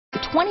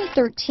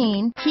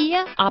2013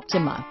 Kia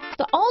Optima.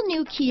 The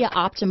all-new Kia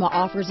Optima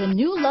offers a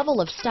new level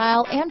of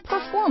style and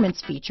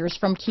performance features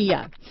from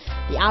Kia.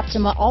 The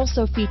Optima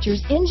also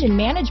features engine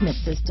management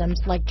systems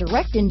like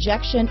direct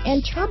injection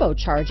and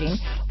turbocharging,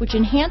 which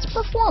enhance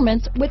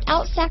performance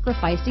without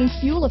sacrificing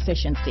fuel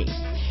efficiency.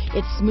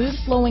 Its smooth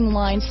flowing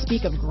lines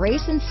speak of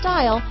grace and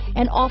style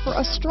and offer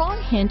a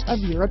strong hint of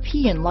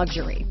European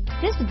luxury.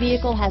 This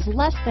vehicle has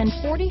less than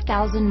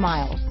 40,000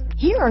 miles.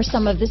 Here are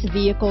some of this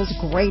vehicle's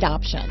great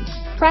options: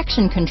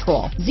 traction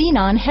control,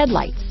 Xenon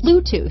headlights,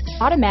 Bluetooth,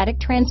 automatic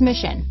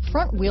transmission,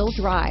 front wheel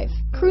drive,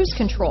 cruise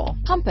control,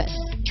 compass,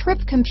 trip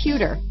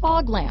computer,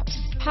 fog lamps,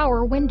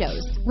 power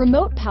windows,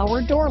 remote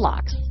power door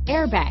locks,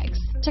 airbags,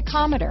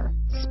 tachometer,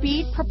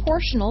 speed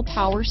proportional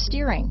power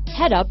steering,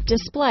 head-up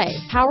display,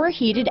 power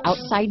heated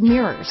outside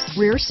mirrors,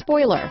 rear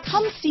spoiler.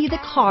 Come see the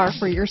car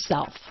for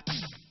yourself.